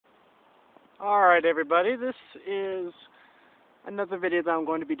Alright everybody, this is another video that I'm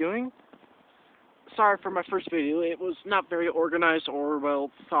going to be doing. Sorry for my first video, it was not very organized or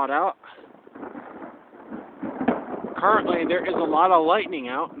well thought out. Currently there is a lot of lightning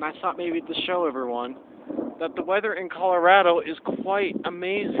out, and I thought maybe to show everyone that the weather in Colorado is quite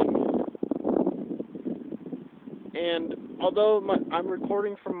amazing. And although I'm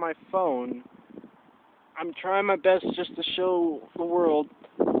recording from my phone, I'm trying my best just to show the world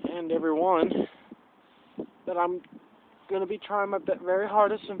and everyone that I'm going to be trying my very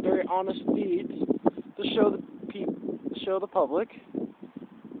hardest and very honest deeds to show the public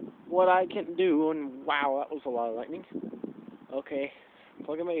what I can do. And wow, that was a lot of lightning. Okay,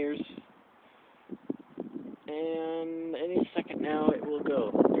 plug in my ears, and any second now it will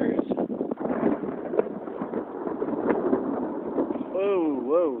go. There it is.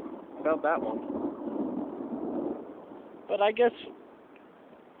 Whoa, felt that one. But I guess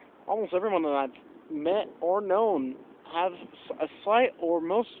almost everyone that I've met or known have a slight or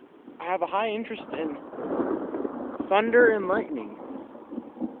most have a high interest in thunder and lightning.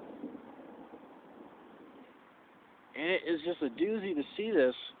 And it is just a doozy to see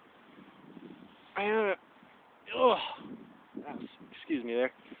this. Excuse me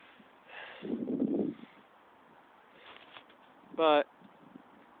there. But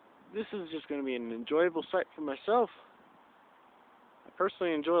this is just going to be an enjoyable sight for myself. I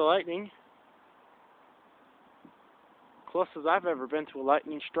personally enjoy lightning. Closest I've ever been to a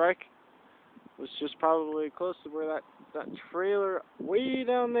lightning strike was just probably close to where that trailer way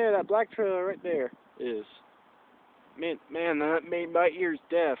down there, that black trailer right there is. Man, that made my ears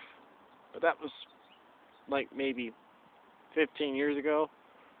deaf. But that was like maybe 15 years ago.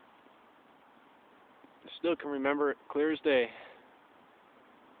 I still can remember it clear as day.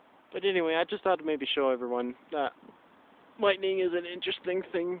 But anyway, I just thought to maybe show everyone that lightning is an interesting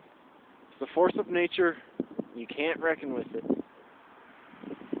thing. It's a force of nature. You can't reckon with it.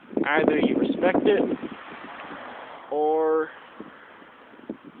 Either you respect it or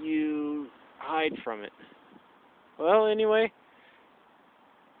you hide from it. Well, anyway,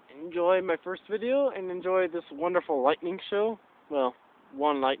 enjoy my first video and enjoy this wonderful lightning show. Well,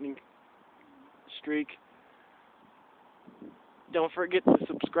 one lightning streak. Don't forget to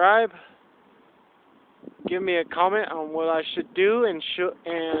subscribe. Give me a comment on what I should do and should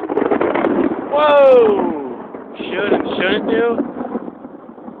and shouldn't do.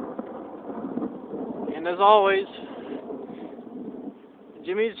 And as always,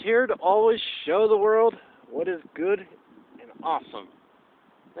 Jimmy's here to always show the world what is good and awesome.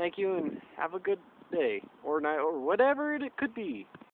 Thank you, and have a good day or night or whatever it could be.